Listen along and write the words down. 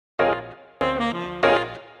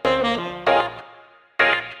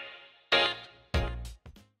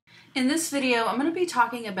In this video, I'm going to be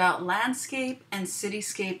talking about landscape and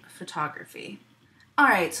cityscape photography.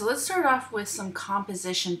 Alright, so let's start off with some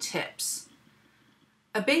composition tips.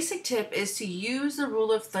 A basic tip is to use the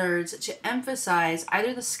rule of thirds to emphasize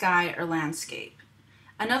either the sky or landscape.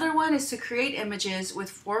 Another one is to create images with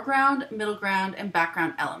foreground, middle ground, and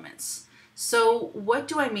background elements. So what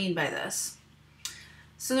do I mean by this?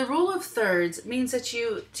 So the rule of thirds means that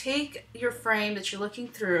you take your frame that you're looking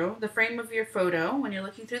through, the frame of your photo when you're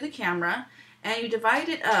looking through the camera, and you divide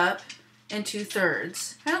it up into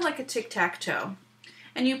thirds, kind of like a tic-tac-toe.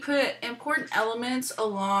 And you put important elements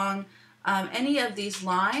along any of these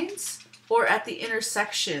lines or at the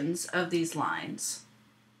intersections of these lines.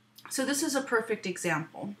 So this is a perfect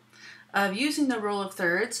example of using the rule of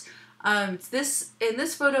thirds. In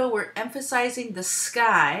this photo, we're emphasizing the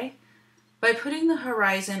sky by putting the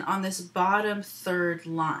horizon on this bottom third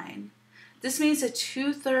line. This means that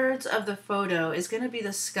 2/3 of the photo is going to be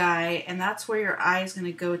the sky, and that's where your eye is going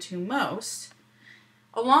to go to most.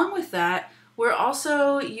 Along with that, we're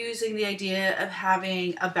also using the idea of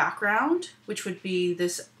having a background, which would be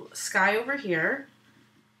this sky over here,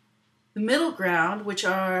 the middle ground, which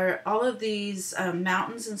are all of these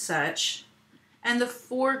mountains and such, and the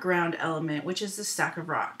foreground element, which is the stack of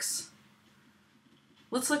rocks.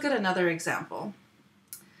 Let's look at another example.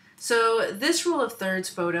 So this rule of thirds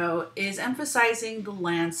photo is emphasizing the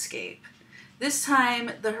landscape. This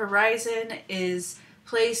time the horizon is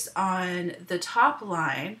placed on the top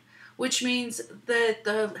line, which means that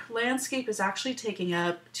the landscape is actually taking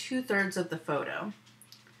up 2/3 of the photo.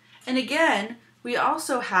 And again, we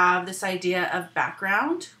also have this idea of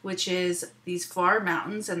background, which is these far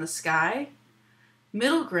mountains and the sky,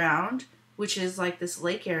 middle ground, which is like this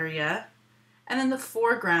lake area, and then the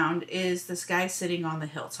foreground is this guy sitting on the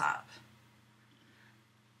hilltop.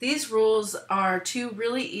 These rules are two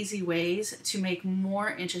really easy ways to make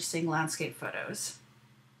more interesting landscape photos.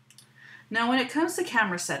 Now, when it comes to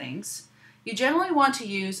camera settings, you generally want to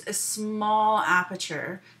use a small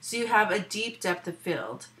aperture so you have a deep depth of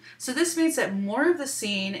field. So this means that more of the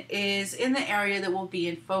scene is in the area that will be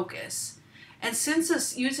in focus. And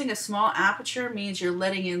since using a small aperture means you're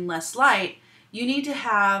letting in less light, you need to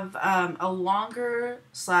have a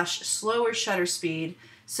longer/slower shutter speed,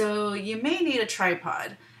 so you may need a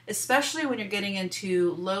tripod, especially when you're getting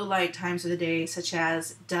into low light times of the day, such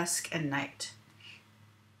as dusk and night.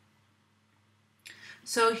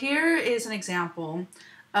 So here is an example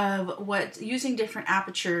of what using different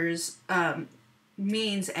apertures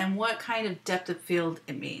means and what kind of depth of field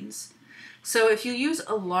it means. So if you use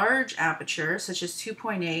a large aperture, such as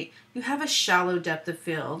 2.8, you have a shallow depth of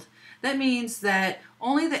field. That means that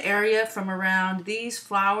only the area from around these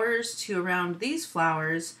flowers to around these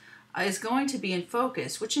flowers is going to be in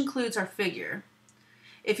focus, which includes our figure.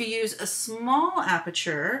 If you use a small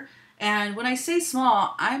aperture, and when I say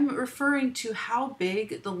small, I'm referring to how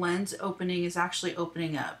big the lens opening is actually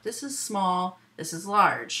opening up. This is small, this is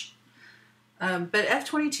large. But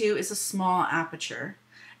f/22 is a small aperture,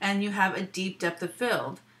 and you have a deep depth of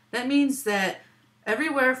field. That means that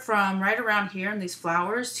everywhere from right around here in these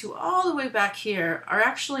flowers to all the way back here are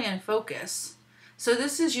actually in focus. So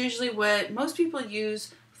this is usually what most people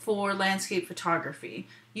use for landscape photography.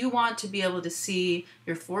 You want to be able to see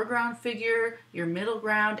your foreground figure, your middle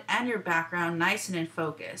ground, and your background nice and in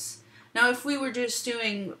focus. Now, if we were just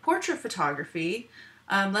doing portrait photography,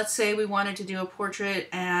 let's say we wanted to do a portrait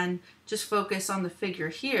and just focus on the figure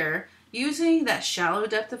here, using that shallow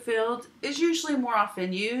depth of field is usually more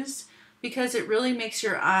often used because it really makes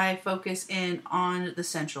your eye focus in on the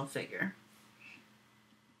central figure.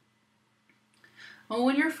 Well,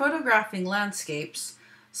 when you're photographing landscapes,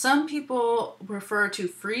 some people prefer to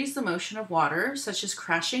freeze the motion of water, such as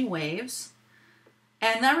crashing waves,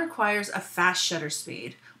 and that requires a fast shutter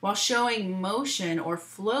speed, while showing motion or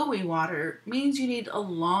flowy water means you need a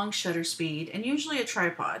long shutter speed and usually a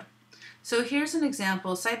tripod. So here's an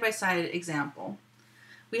example, side-by-side example.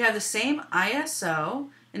 We have the same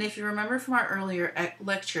ISO, and if you remember from our earlier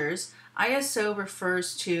lectures, ISO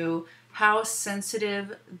refers to how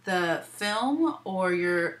sensitive the film or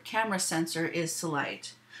your camera sensor is to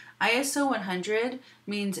light. ISO 100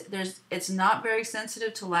 means it's not very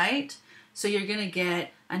sensitive to light, so you're going to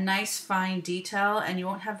get a nice fine detail and you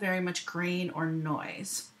won't have very much grain or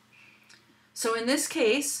noise. So in this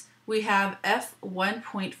case, we have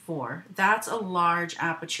f1.4. That's a large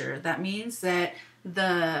aperture. That means that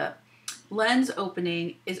the lens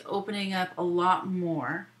opening is opening up a lot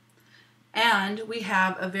more. And we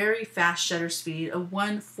have a very fast shutter speed of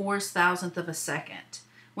 1/4000th of a second.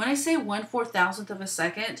 When I say 1/4000th of a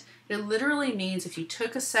second, it literally means if you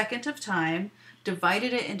took a second of time,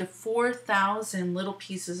 divided it into 4,000 little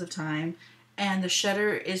pieces of time, and the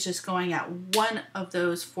shutter is just going at one of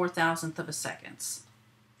those 4,000th of a seconds.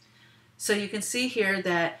 So you can see here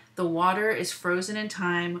that the water is frozen in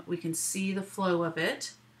time. We can see the flow of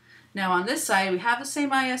it. Now on this side, we have the same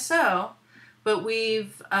ISO, but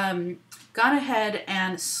we've gone ahead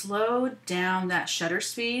and slowed down that shutter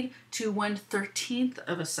speed to 1/13th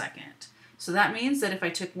of a second. So that means that if I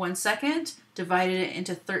took 1 second, divided it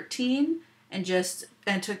into 13, and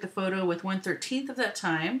took the photo with 1/13th of that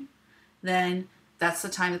time, then that's the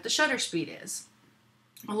time that the shutter speed is.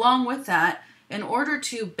 Along with that, in order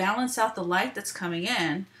to balance out the light that's coming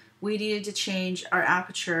in, we needed to change our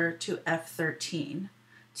aperture to f13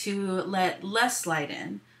 to let less light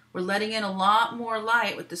in. We're letting in a lot more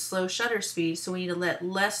light with the slow shutter speed, so we need to let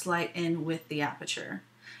less light in with the aperture.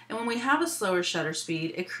 And when we have a slower shutter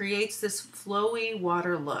speed, it creates this flowy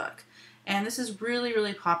water look. And this is really,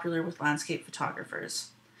 really popular with landscape photographers.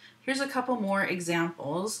 Here's a couple more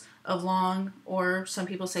examples of long, or some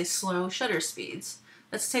people say slow, shutter speeds.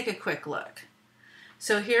 Let's take a quick look.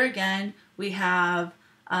 So here again, we have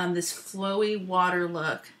this flowy water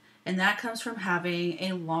look, and that comes from having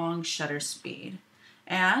a long shutter speed.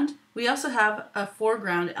 And we also have a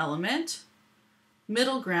foreground element,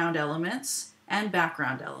 middle ground elements, and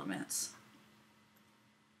background elements.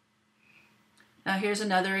 Now here's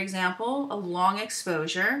another example, a long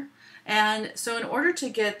exposure. And so in order to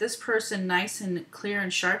get this person nice and clear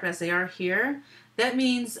and sharp as they are here, that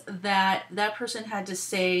means that that person had to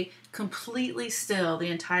stay completely still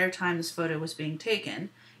the entire time this photo was being taken.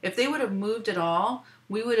 If they would have moved at all,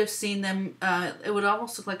 we would have seen them, it would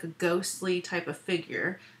almost look like a ghostly type of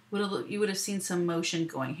figure. You would have seen some motion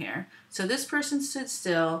going here. So this person stood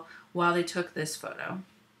still while they took this photo.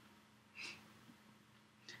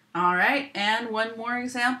 All right, and one more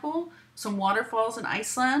example, some waterfalls in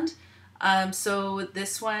Iceland. So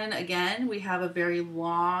this one, again, we have a very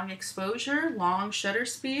long exposure, long shutter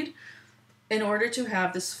speed, in order to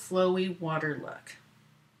have this flowy water look.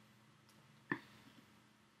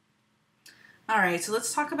 All right, so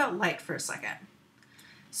let's talk about light for a second.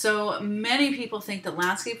 So many people think that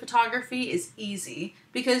landscape photography is easy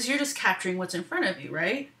because you're just capturing what's in front of you,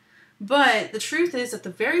 right? But the truth is that the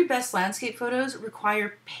very best landscape photos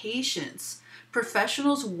require patience.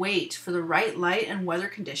 Professionals wait for the right light and weather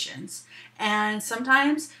conditions, and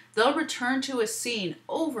sometimes they'll return to a scene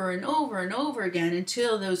over and over and over again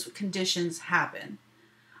until those conditions happen.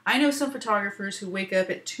 I know some photographers who wake up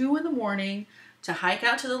at 2 in the morning to hike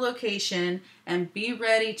out to the location and be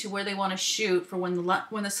ready to where they want to shoot for when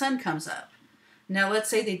the sun comes up. Now let's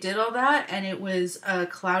say they did all that and it was a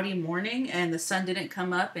cloudy morning and the sun didn't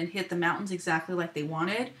come up and hit the mountains exactly like they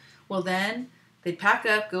wanted. Well then, they'd pack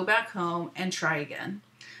up, go back home, and try again.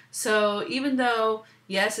 So even though,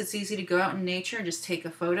 yes, it's easy to go out in nature and just take a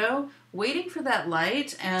photo, waiting for that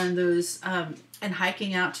light and and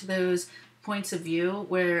hiking out to those points of view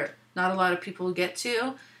where not a lot of people get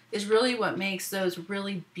to is really what makes those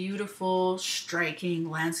really beautiful, striking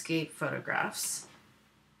landscape photographs.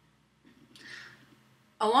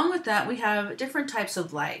 Along with that, we have different types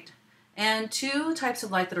of light. And two types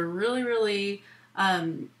of light that are really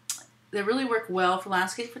work well for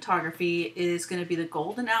landscape photography is going to be the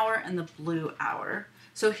golden hour and the blue hour.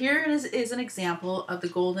 So here is an example of the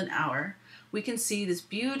golden hour. We can see this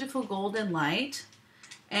beautiful golden light,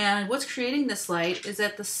 and what's creating this light is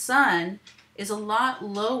that the sun is a lot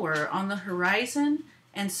lower on the horizon,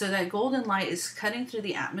 and so that golden light is cutting through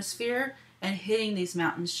the atmosphere and hitting these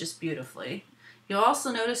mountains just beautifully. You'll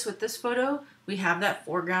also notice with this photo, we have that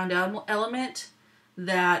foreground element,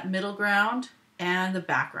 that middle ground, and the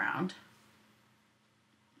background.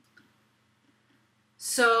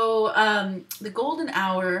 So the golden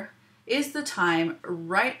hour is the time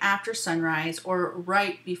right after sunrise or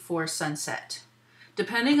right before sunset.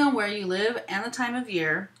 Depending on where you live and the time of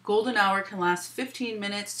year, golden hour can last 15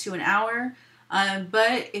 minutes to an hour.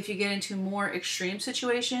 But if you get into more extreme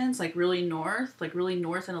situations, like really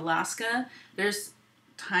north in Alaska, there's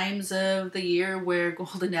times of the year where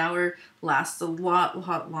golden hour lasts a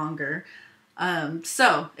lot longer.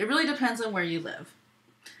 So it really depends on where you live.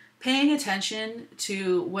 Paying attention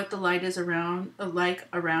to what the light is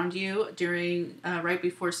around you during right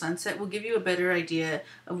before sunset will give you a better idea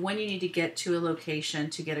of when you need to get to a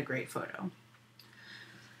location to get a great photo.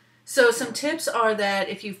 So some tips are that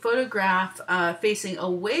if you photograph facing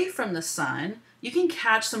away from the sun, you can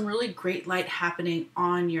catch some really great light happening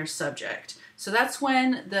on your subject. So that's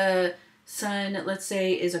when the sun, let's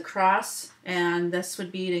say, is across, and this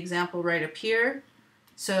would be an example right up here.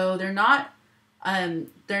 So they're not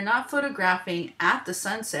They're not photographing at the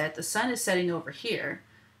sunset. The sun is setting over here.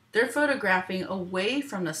 They're photographing away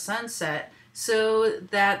from the sunset so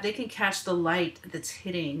that they can catch the light that's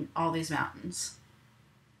hitting all these mountains.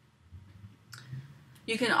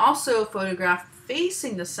 You can also photograph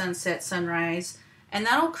facing the sunset, sunrise, and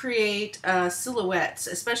that'll create silhouettes,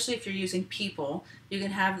 especially if you're using people. You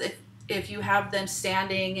can have, if you have them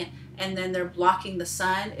standing and then they're blocking the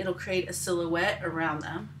sun, it'll create a silhouette around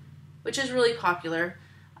them, which is really popular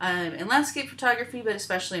in landscape photography, but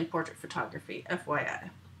especially in portrait photography, FYI.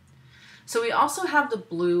 So we also have the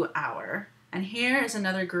blue hour, and here is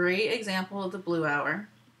another great example of the blue hour.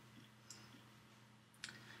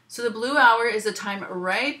 So the blue hour is the time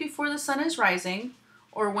right before the sun is rising,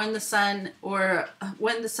 or when the sun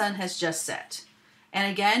has just set.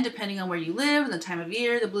 And again, depending on where you live and the time of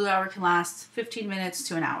year, the blue hour can last 15 minutes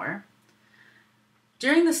to an hour.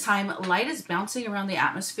 During this time, light is bouncing around the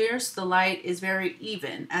atmosphere, so the light is very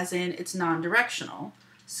even, as in it's non-directional.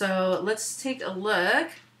 So let's take a look.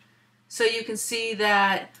 So you can see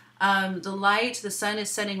that the sun is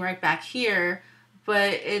setting right back here,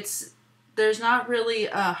 but there's not really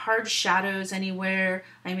hard shadows anywhere.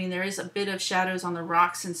 I mean, there is a bit of shadows on the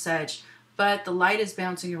rocks and such, but the light is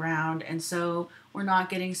bouncing around, and so we're not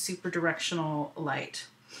getting super directional light.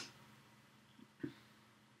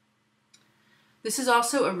 This is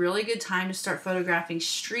also a really good time to start photographing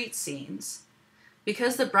street scenes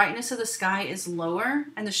because the brightness of the sky is lower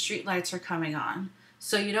and the street lights are coming on.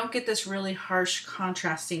 So you don't get this really harsh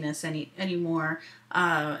contrastiness anymore.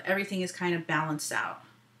 Everything is kind of balanced out.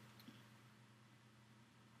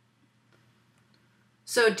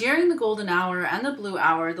 So during the golden hour and the blue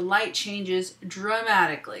hour, the light changes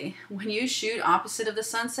dramatically. When you shoot opposite of the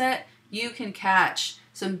sunset, you can catch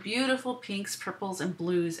some beautiful pinks, purples, and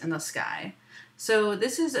blues in the sky. So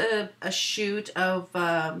this is a shoot of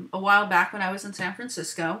a while back when I was in San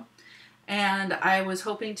Francisco, and I was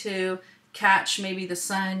hoping to catch maybe the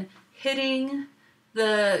sun hitting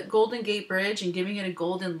the Golden Gate Bridge and giving it a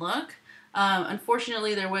golden look.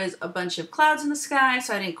 Unfortunately, there was a bunch of clouds in the sky,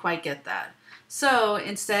 so I didn't quite get that. So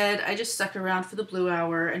instead, I just stuck around for the blue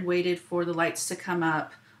hour and waited for the lights to come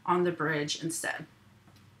up on the bridge instead.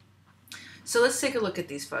 So let's take a look at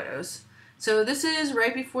these photos. So this is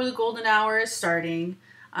right before the golden hour is starting.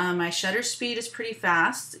 My shutter speed is pretty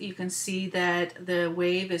fast. You can see that the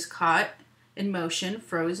wave is caught in motion,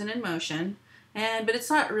 frozen in motion, but it's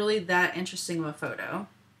not really that interesting of a photo.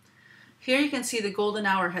 Here you can see the golden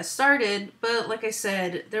hour has started, but like I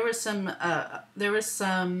said, there was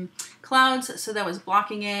some clouds, so that was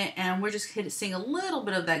blocking it, and we're just seeing a little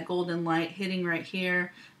bit of that golden light hitting right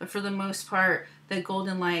here. But for the most part, the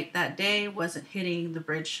golden light that day wasn't hitting the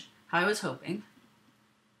bridge how I was hoping.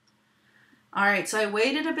 All right, so I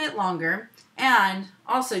waited a bit longer, and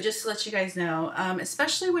also just to let you guys know,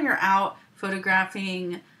 especially when you're out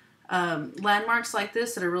photographing landmarks like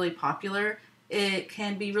this that are really popular, it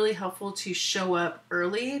can be really helpful to show up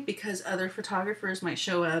early because other photographers might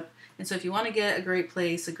show up. And so if you want to get a great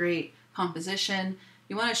place, a great composition,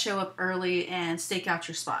 you want to show up early and stake out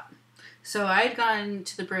your spot. So I had gone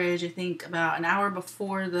to the bridge, I think about an hour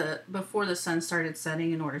before the sun started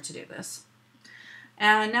setting in order to do this.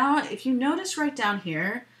 And now if you notice right down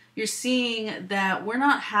here, you're seeing that we're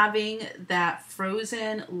not having that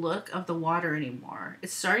frozen look of the water anymore.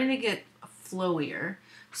 It's starting to get flowier.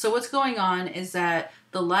 So what's going on is that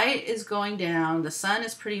the light is going down, the sun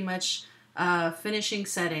is pretty much finishing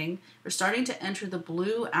setting, we're starting to enter the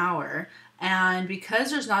blue hour, and because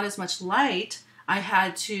there's not as much light, I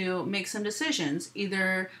had to make some decisions.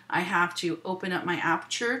 Either I have to open up my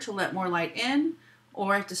aperture to let more light in,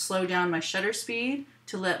 or I have to slow down my shutter speed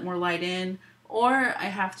to let more light in, or I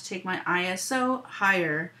have to take my ISO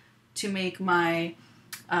higher to make my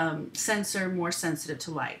sensor more sensitive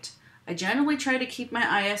to light. I generally try to keep my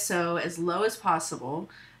ISO as low as possible,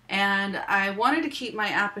 and I wanted to keep my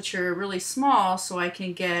aperture really small so I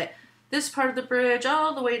can get this part of the bridge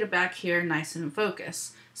all the way to back here nice and in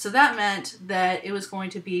focus. So that meant that it was going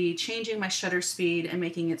to be changing my shutter speed and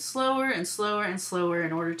making it slower and slower and slower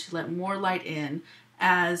in order to let more light in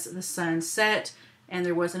as the sun set and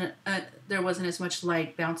there wasn't as much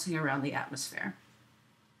light bouncing around the atmosphere.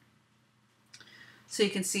 So you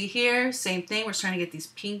can see here, same thing, we're trying to get these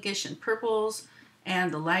pinkish and purples,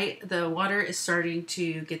 and the water is starting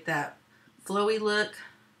to get that flowy look.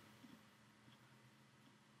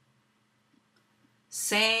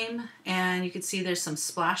 Same, and you can see there's some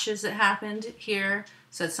splashes that happened here,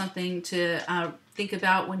 so it's something to think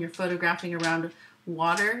about when you're photographing around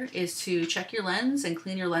water, is to check your lens and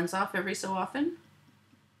clean your lens off every so often.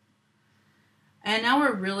 And now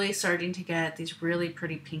we're really starting to get these really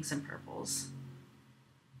pretty pinks and purples.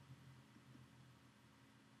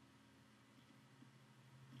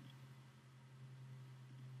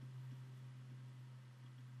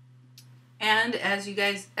 And as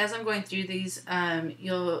I'm going through these,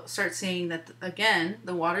 you'll start seeing that, again,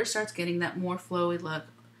 the water starts getting that more flowy look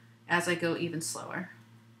as I go even slower.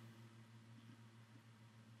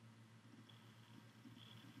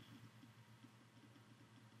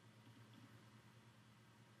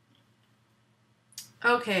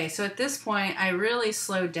 Okay, so at this point, I really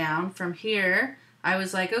slowed down. From here, I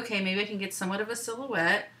was like, okay, maybe I can get somewhat of a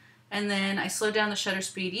silhouette. And then I slowed down the shutter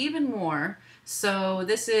speed even more. So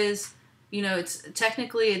this is, you know, it's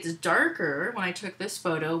darker when I took this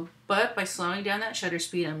photo, but by slowing down that shutter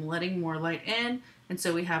speed, I'm letting more light in, and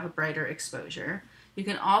so we have a brighter exposure. You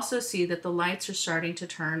can also see that the lights are starting to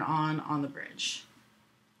turn on the bridge.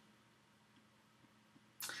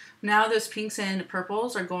 Now those pinks and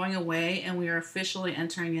purples are going away, and we are officially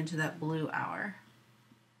entering into that blue hour.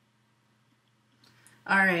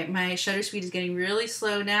 All right, my shutter speed is getting really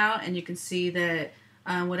slow now, and you can see that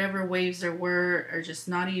whatever waves there were are just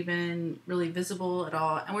not even really visible at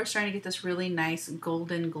all, and we're starting to get this really nice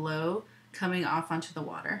golden glow coming off onto the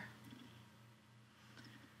water.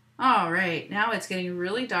 All right, now it's getting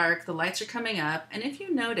really dark, the lights are coming up, and if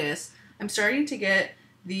you notice, I'm starting to get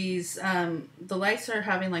these, the lights are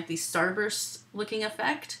having like these starburst looking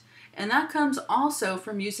effect, and that comes also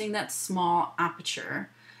from using that small aperture.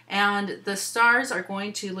 And the stars are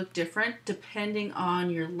going to look different depending on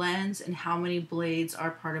your lens and how many blades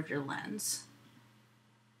are part of your lens.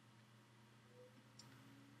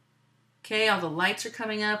 Okay, all the lights are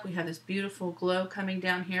coming up. We have this beautiful glow coming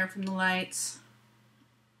down here from the lights.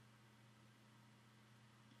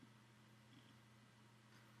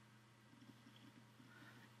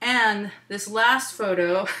 And this last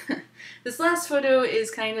photo, this last photo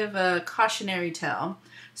is kind of a cautionary tale.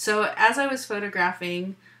 So as I was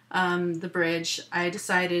photographing the bridge, I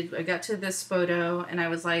got to this photo and I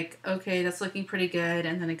was like, okay, that's looking pretty good.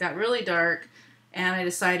 And then it got really dark and I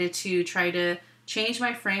decided to try to change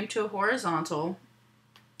my frame to a horizontal.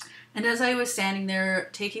 And as I was standing there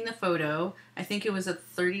taking the photo, I think it was a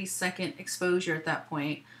 30-second exposure at that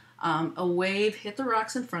point, a wave hit the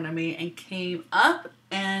rocks in front of me and came up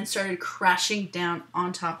and started crashing down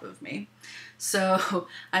on top of me. So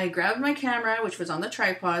I grabbed my camera, which was on the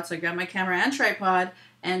tripod, so I grabbed my camera and tripod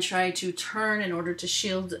and tried to turn in order to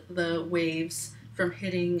shield the waves from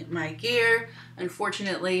hitting my gear.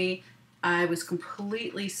 Unfortunately, I was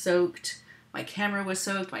completely soaked. My camera was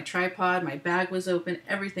soaked, my tripod, my bag was open,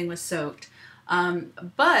 everything was soaked.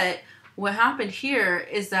 But what happened here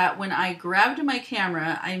is that when I grabbed my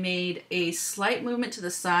camera, I made a slight movement to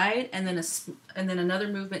the side and then another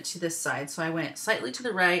movement to this side. So I went slightly to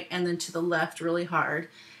the right and then to the left really hard.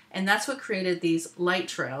 And that's what created these light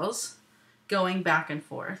trails going back and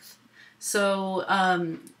forth. So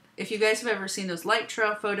if you guys have ever seen those light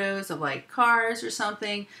trail photos of like cars or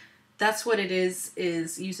something, that's what it is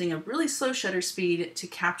using a really slow shutter speed to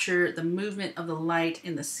capture the movement of the light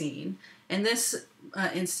in the scene. In this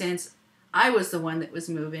instance, I was the one that was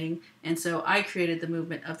moving, and so I created the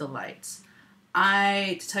movement of the lights.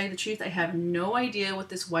 To tell you the truth, I have no idea what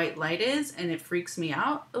this white light is, and it freaks me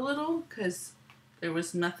out a little because there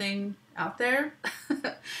was nothing out there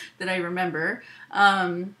that I remember.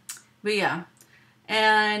 But yeah.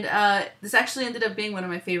 And this actually ended up being one of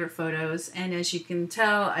my favorite photos. And as you can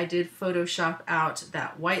tell, I did Photoshop out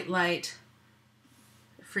that white light,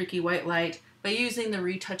 freaky white light, by using the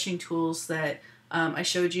retouching tools that I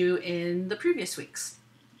showed you in the previous weeks.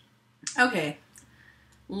 Okay,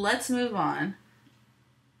 let's move on.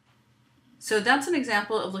 So that's an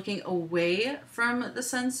example of looking away from the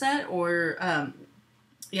sunset, or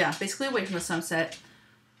basically away from the sunset.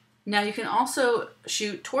 Now you can also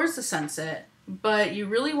shoot towards the sunset, but you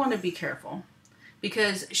really want to be careful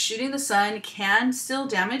because shooting the sun can still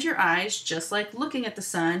damage your eyes, just like looking at the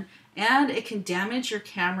sun, and it can damage your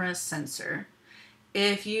camera sensor.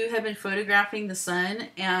 If you have been photographing the sun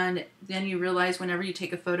and then you realize whenever you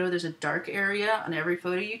take a photo there's a dark area on every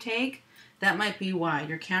photo you take, that might be why.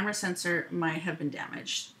 Your camera sensor might have been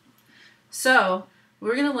damaged. So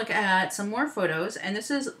we're going to look at some more photos, and this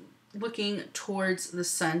is looking towards the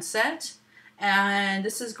sunset, and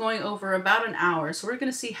this is going over about an hour. So we're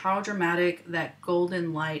going to see how dramatic that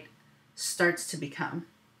golden light starts to become.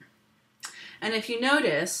 And if you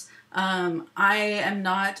notice, I am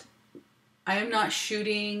not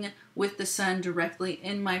shooting with the sun directly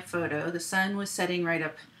in my photo. The sun was setting right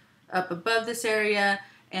up above this area,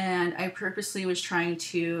 and I purposely was trying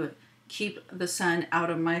to keep the sun out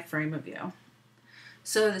of my frame of view.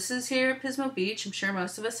 So this is here at Pismo Beach. I'm sure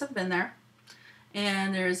most of us have been there.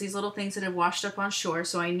 And there's these little things that have washed up on shore,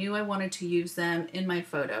 so I knew I wanted to use them in my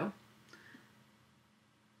photo.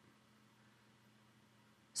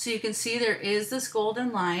 So you can see there is this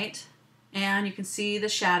golden light And you can see the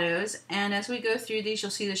shadows, and as we go through these,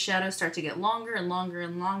 you'll see the shadows start to get longer and longer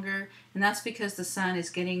and longer, and that's because the sun is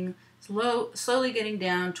getting slowly getting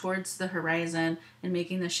down towards the horizon and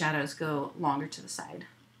making the shadows go longer to the side.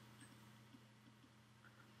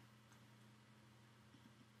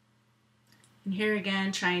 And here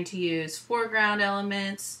again, trying to use foreground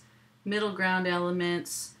elements, middle ground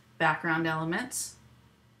elements, background elements.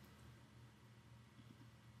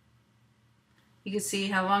 You can see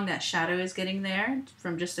how long that shadow is getting there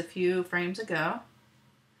from just a few frames ago.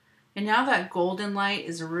 And now that golden light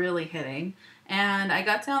is really hitting. And I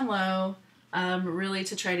got down low really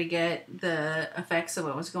to try to get the effects of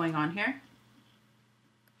what was going on here.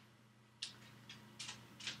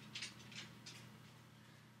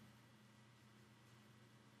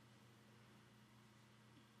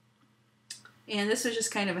 And this was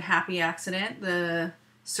just kind of a happy accident. The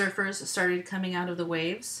surfers started coming out of the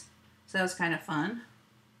waves. So that was kind of fun.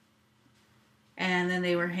 And then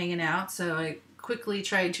they were hanging out, so I quickly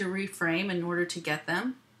tried to reframe in order to get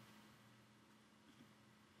them.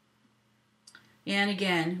 And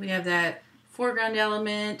again, we have that foreground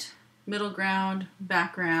element, middle ground,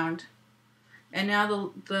 background. And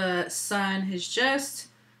now the sun has just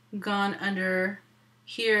gone under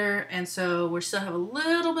here, and so we still have a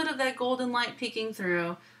little bit of that golden light peeking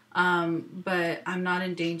through. But I'm not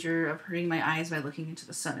in danger of hurting my eyes by looking into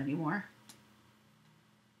the sun anymore.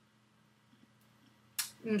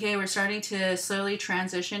 Okay, we're starting to slowly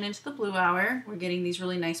transition into the blue hour. We're getting these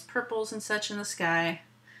really nice purples and such in the sky.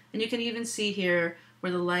 And you can even see here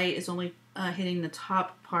where the light is only hitting the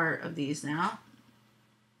top part of these now.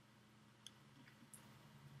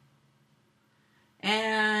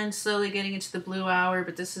 And slowly getting into the blue hour,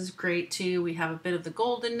 but this is great too. We have a bit of the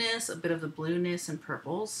goldenness, a bit of the blueness and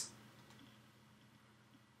purples.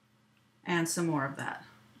 And some more of that.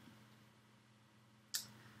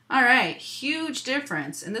 All right, huge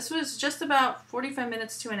difference. And this was just about 45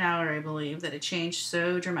 minutes to an hour, I believe, that it changed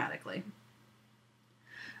so dramatically.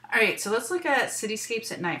 All right, so let's look at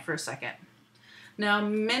cityscapes at night for a second. Now,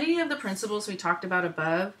 many of the principles we talked about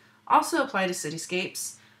above also apply to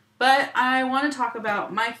cityscapes, but I want to talk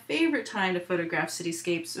about my favorite time to photograph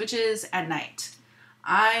cityscapes, which is at night.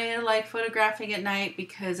 I like photographing at night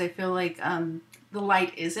because I feel like the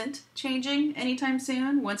light isn't changing anytime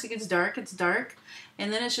soon. Once it gets dark, it's dark.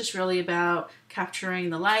 And then it's just really about capturing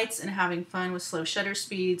the lights and having fun with slow shutter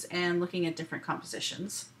speeds and looking at different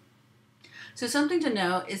compositions. So something to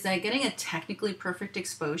note is that getting a technically perfect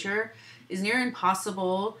exposure is near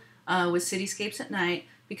impossible with cityscapes at night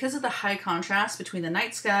because of the high contrast between the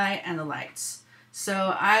night sky and the lights.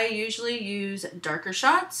 So I usually use darker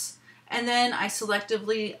shots, and then I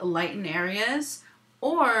selectively lighten areas,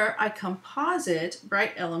 or I composite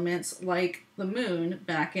bright elements like the moon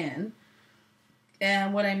back in.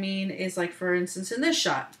 And what I mean is, like, for instance, in this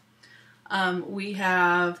shot, we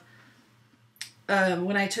have,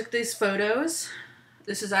 when I took these photos,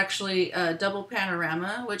 this is actually a double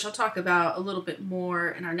panorama, which I'll talk about a little bit more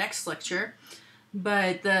in our next lecture.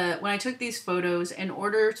 But when I took these photos, in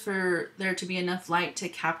order for there to be enough light to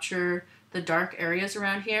capture the dark areas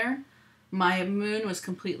around here, my moon was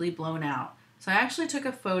completely blown out. So I actually took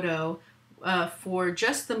a photo for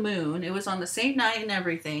just the moon. It was on the same night and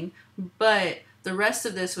everything, but the rest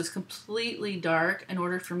of this was completely dark in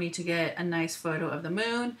order for me to get a nice photo of the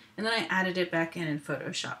moon, and then I added it back in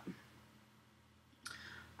Photoshop.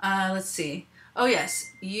 Let's see. Oh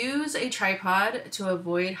yes, use a tripod to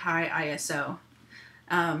avoid high ISO,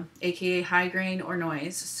 aka high grain or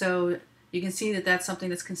noise. So you can see that that's something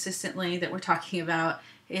that's consistently that we're talking about,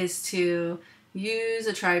 is to use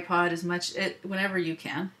a tripod whenever you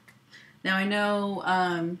can. Now I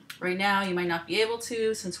know right now you might not be able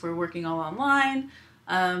to since we're working all online,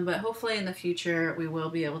 but hopefully in the future we will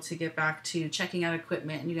be able to get back to checking out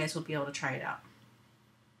equipment and you guys will be able to try it out.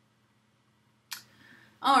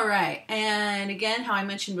 All right, and again, how I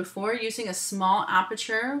mentioned before, using a small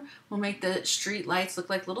aperture will make the street lights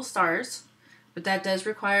look like little stars, but that does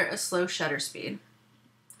require a slow shutter speed.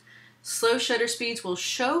 Slow shutter speeds will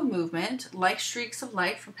show movement like streaks of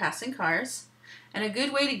light from passing cars, and a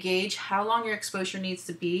good way to gauge how long your exposure needs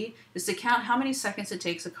to be is to count how many seconds it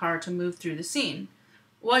takes a car to move through the scene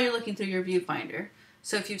while you're looking through your viewfinder.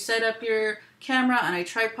 So if you've set up your camera on a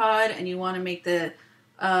tripod and you want to make the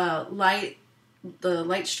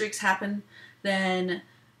light streaks happen, then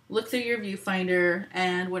look through your viewfinder,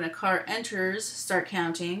 and when a car enters, start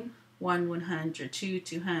counting 1, 100, 2,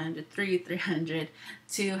 200, 3, 300,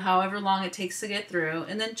 to however long it takes to get through,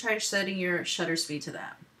 and then try setting your shutter speed to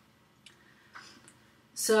that.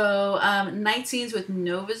 So night scenes with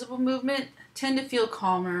no visible movement tend to feel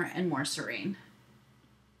calmer and more serene.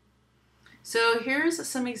 So here's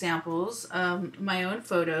some examples of my own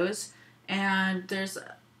photos, and there's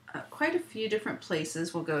quite a few different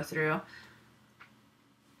places we'll go through.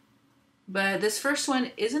 But this first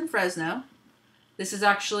one is in Fresno. This is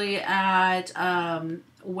actually at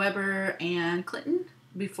Weber and Clinton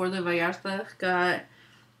before the Vallarta got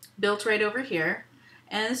built right over here.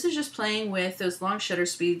 And this is just playing with those long shutter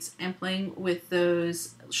speeds and playing with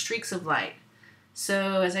those streaks of light.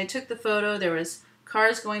 So as I took the photo, there was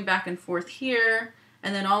cars going back and forth here,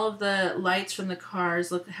 and then all of the lights from the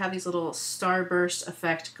cars have these little starburst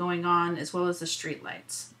effect going on, as well as the street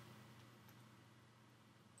lights.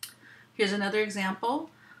 Here's another example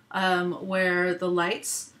where the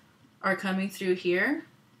lights are coming through here.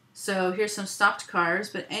 So here's some stopped cars,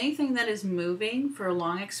 but anything that is moving for a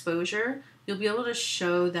long exposure, you'll be able to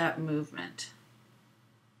show that movement.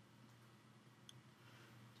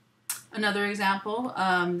 Another example,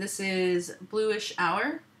 this is bluish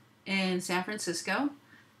hour in San Francisco.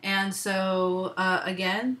 And so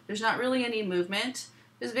again, there's not really any movement.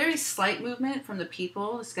 There's very slight movement from the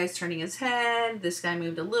people. This guy's turning his head, this guy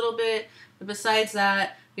moved a little bit, but besides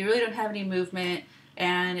that, we really don't have any movement,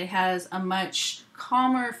 and it has a much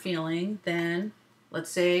calmer feeling than,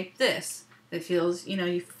 let's say, this. It feels, you know,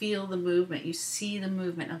 you feel the movement, you see the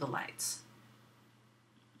movement of the lights.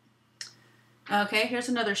 Okay, here's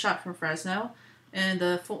another shot from Fresno and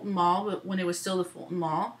the Fulton Mall, but when it was still the Fulton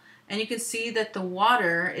Mall. And you can see that the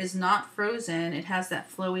water is not frozen. It has that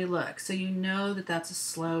flowy look. So you know that that's a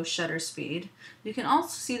slow shutter speed. You can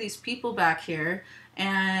also see these people back here,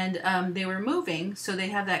 and they were moving, so they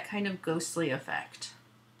have that kind of ghostly effect.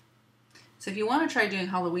 So if you want to try doing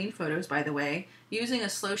Halloween photos, by the way, using a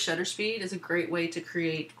slow shutter speed is a great way to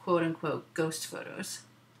create quote-unquote ghost photos.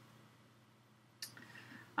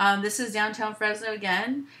 This is downtown Fresno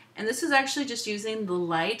again, and this is actually just using the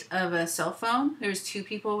light of a cell phone. There's two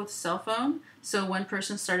people with a cell phone, so one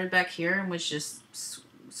person started back here and was just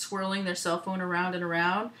swirling their cell phone around and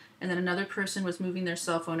around, and then another person was moving their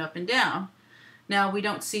cell phone up and down. Now we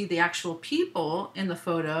don't see the actual people in the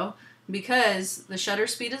photo because the shutter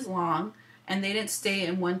speed is long, and they didn't stay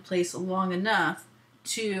in one place long enough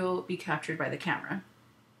to be captured by the camera.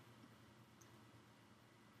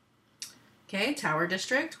 Okay, Tower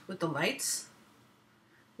District with the light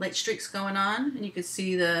streaks going on, and you can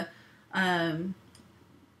see the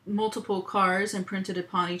multiple cars imprinted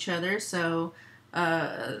upon each other. So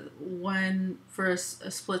one, for a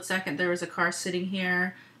split second, there was a car sitting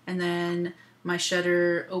here, and then my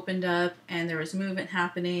shutter opened up and there was movement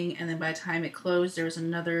happening, and then by the time it closed, there was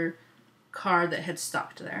another car that had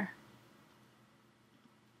stopped there.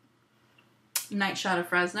 Night shot of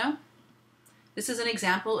Fresno. This is an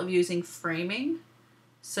example of using framing.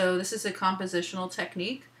 So this is a compositional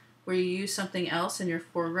technique where you use something else in your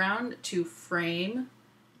foreground to frame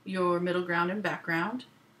your middle ground and background.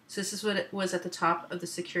 So this is what it was at the top of the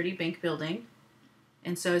Security Bank building.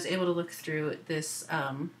 And so I was able to look through this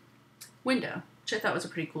window, which I thought was a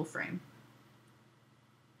pretty cool frame.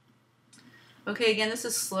 Okay, again, this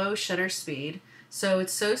is slow shutter speed. So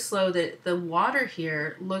it's so slow that the water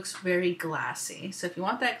here looks very glassy. So if you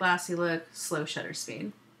want that glassy look, slow shutter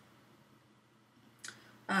speed.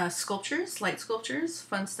 Sculptures, light sculptures,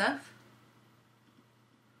 fun stuff.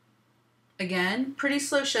 Again, pretty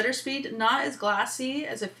slow shutter speed, not as glassy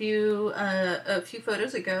as a few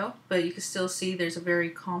photos ago, but you can still see there's a very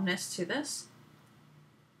calmness to this.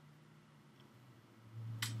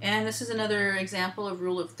 And this is another example of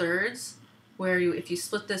rule of thirds, where if you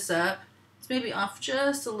split this up, it's maybe off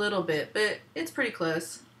just a little bit, but it's pretty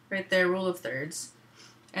close. Right there, rule of thirds.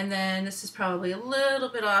 And then this is probably a little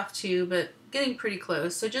bit off too, but getting pretty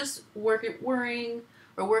close. So just working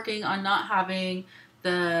on not having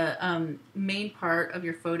the main part of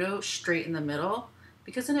your photo straight in the middle,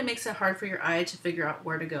 because then it makes it hard for your eye to figure out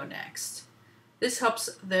where to go next. This helps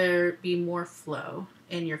there be more flow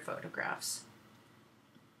in your photographs.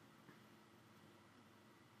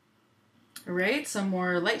 All right, some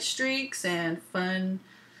more light streaks and fun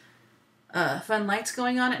lights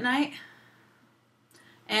going on at night.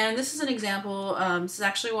 And this is an example. This is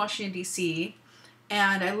actually Washington, D.C.,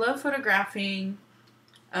 and I love photographing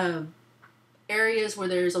areas where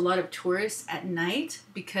there's a lot of tourists at night,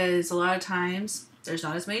 because a lot of times there's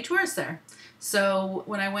not as many tourists there. So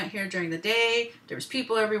when I went here during the day, there was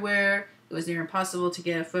people everywhere. It was near impossible to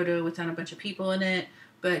get a photo without a bunch of people in it,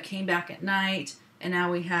 but came back at night, and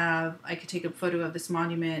now I could take a photo of this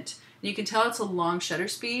monument. And you can tell it's a long shutter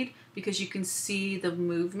speed because you can see the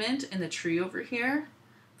movement in the tree over here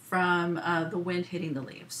from the wind hitting the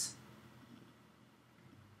leaves.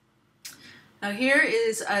 Now here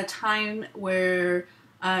is a time where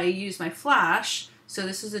I use my flash. So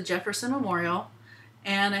this is a Jefferson Memorial,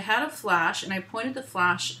 and I had a flash, and I pointed the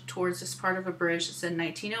flash towards this part of a bridge that said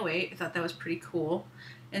 1908. I thought that was pretty cool.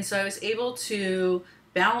 And so I was able to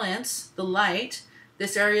balance the light.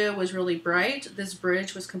 This area was really bright. This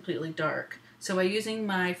bridge was completely dark. So by using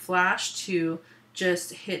my flash to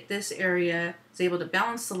just hit this area, I was able to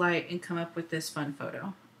balance the light and come up with this fun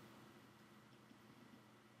photo.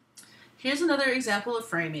 Here's another example of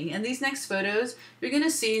framing. In these next photos, you're going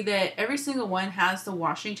to see that every single one has the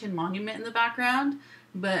Washington Monument in the background,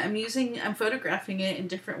 but I'm photographing it in a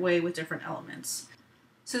different way with different elements.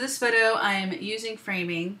 So this photo, I'm using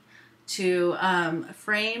framing to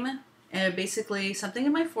frame basically something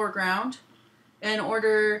in my foreground in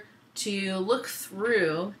order to look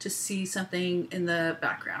through to see something in the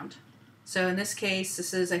background. So in this case,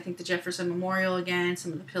 this is, I think, the Jefferson Memorial again,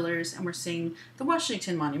 some of the pillars, and we're seeing the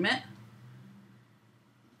Washington Monument.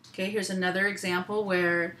 Okay, here's another example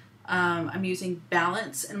where I'm using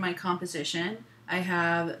balance in my composition. I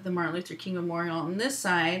have the Martin Luther King Memorial on this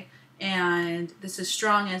side, and this is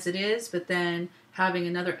strong as it is, but then having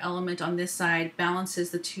another element on this side balances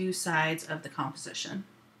the two sides of the composition.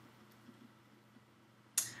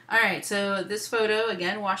 All right, so this photo,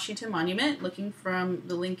 again, Washington Monument, looking from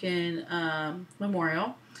the Lincoln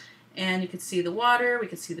Memorial. And you can see the water, we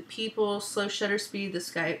can see the people, slow shutter speed, the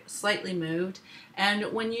sky slightly moved.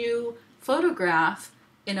 And when you photograph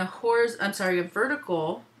in a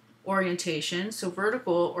vertical orientation, so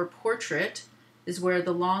vertical or portrait is where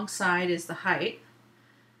the long side is the height,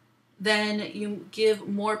 then you give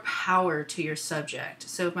more power to your subject.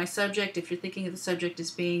 So if you're thinking of the subject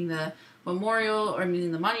as being the memorial or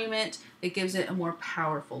meaning the monument, it gives it a more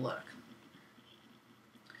powerful look.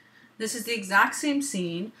 This is the exact same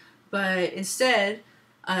scene, but instead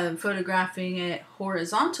of photographing it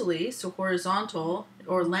horizontally, so horizontal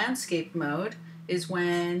or landscape mode is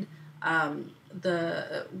when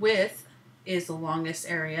the width is the longest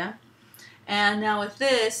area. And now with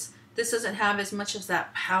this doesn't have as much of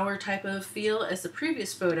that power type of feel as the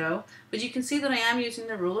previous photo, but you can see that I am using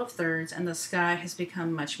the rule of thirds and the sky has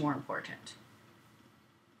become much more important.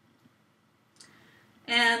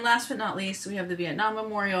 And last but not least, we have the Vietnam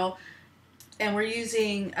Memorial. And we're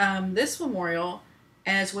using this memorial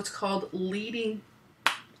as what's called leading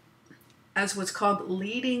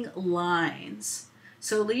lines.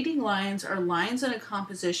 So leading lines are lines in a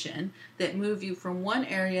composition that move you from one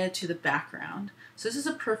area to the background. So this is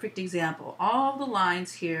a perfect example. All the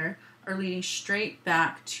lines here are leading straight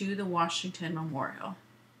back to the Washington Memorial.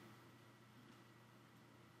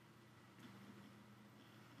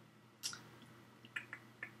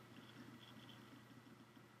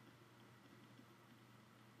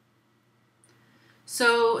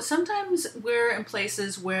 So sometimes we're in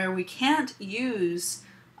places where we can't use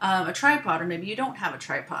a tripod, or maybe you don't have a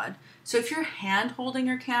tripod. So if you're hand holding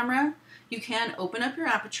your camera, you can open up your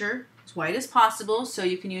aperture as wide as possible so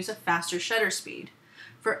you can use a faster shutter speed.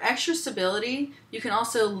 For extra stability, you can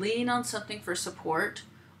also lean on something for support,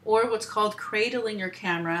 or what's called cradling your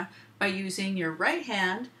camera by using your right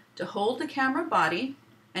hand to hold the camera body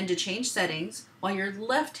and to change settings, while your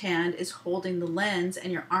left hand is holding the lens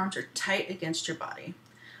and your arms are tight against your body.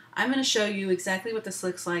 I'm going to show you exactly what this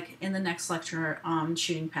looks like in the next lecture on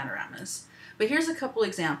shooting panoramas. But here's a couple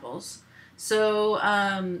examples. So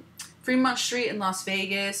Fremont Street in Las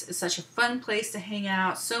Vegas is such a fun place to hang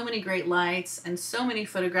out, so many great lights and so many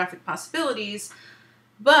photographic possibilities,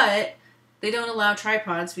 but they don't allow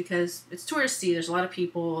tripods because it's touristy, there's a lot of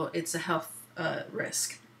people, it's a health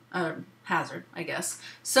risk. Hazard, I guess.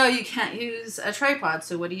 So you can't use a tripod,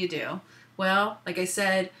 so what do you do? Well, like I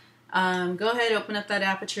said, go ahead, open up that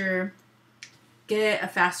aperture, get a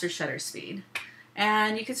faster shutter speed.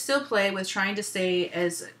 And you can still play with trying to stay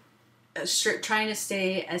as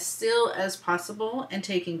still as possible and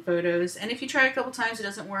taking photos. And if you try a couple times it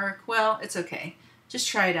doesn't work, well, it's okay. Just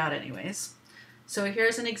try it out anyways. So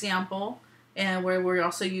here's an example where we're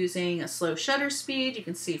also using a slow shutter speed. You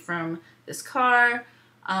can see from this car.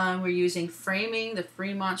 We're using framing, the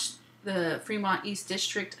Fremont East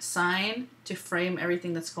District sign to frame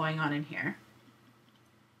everything that's going on in here.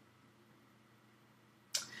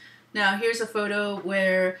 Now here's a photo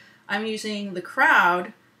where I'm using the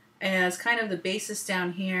crowd as kind of the basis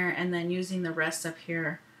down here and then using the rest up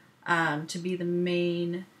here to be the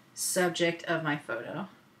main subject of my photo.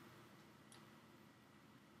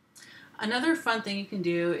 Another fun thing you can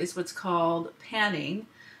do is what's called panning.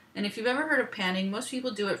 And if you've ever heard of panning, most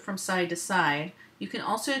people do it from side to side. You can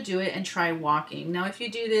also do it and try walking. Now if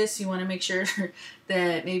you do this, you want to make sure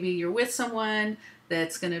that maybe you're with someone,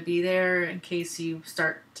 that's going to be there in case you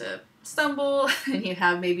start to stumble and you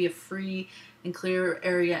have maybe a free and clear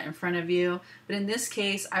area in front of you. But in this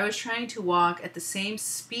case, I was trying to walk at the same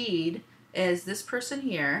speed as this person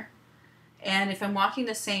here. And if I'm walking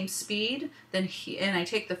the same speed, then and I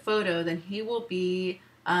take the photo, then he will be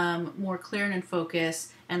more clear and in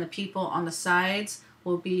focus, and the people on the sides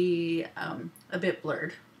will be a bit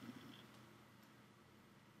blurred.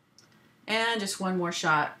 And just one more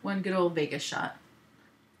shot, one good old Vegas shot.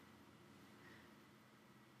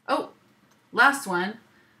 Oh, last one.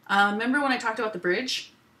 Remember when I talked about the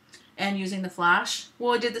bridge and using the flash?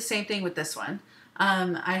 Well, I did the same thing with this one.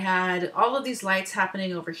 I had all of these lights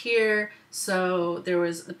happening over here, so there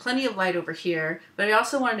was plenty of light over here, but I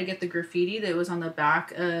also wanted to get the graffiti that was on the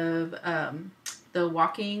back of the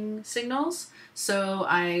walking signals. So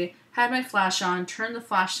I had my flash on, turned the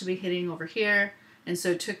flash to be hitting over here, and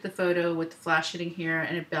so took the photo with the flash hitting here,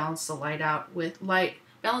 and it balanced the light out with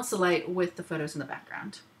balanced the light with the photos in the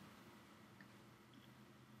background.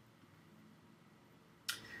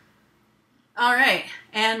 All right,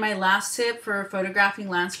 and my last tip for photographing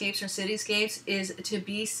landscapes or cityscapes is to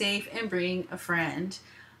be safe and bring a friend.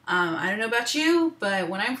 I don't know about you, but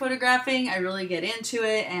when I'm photographing, I really get into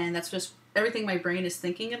it, and that's just everything my brain is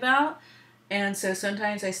thinking about. And so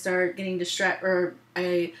sometimes I start getting distracted, or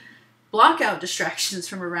I block out distractions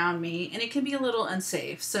from around me, and it can be a little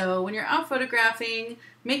unsafe. So when you're out photographing,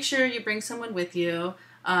 make sure you bring someone with you.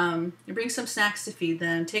 You bring some snacks to feed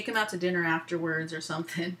them, take them out to dinner afterwards or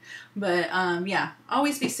something. But yeah,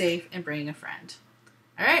 always be safe and bring a friend.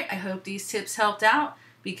 All right, I hope these tips helped out,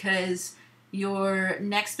 because your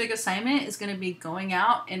next big assignment is going to be going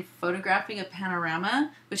out and photographing a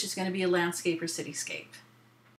panorama, which is going to be a landscape or cityscape.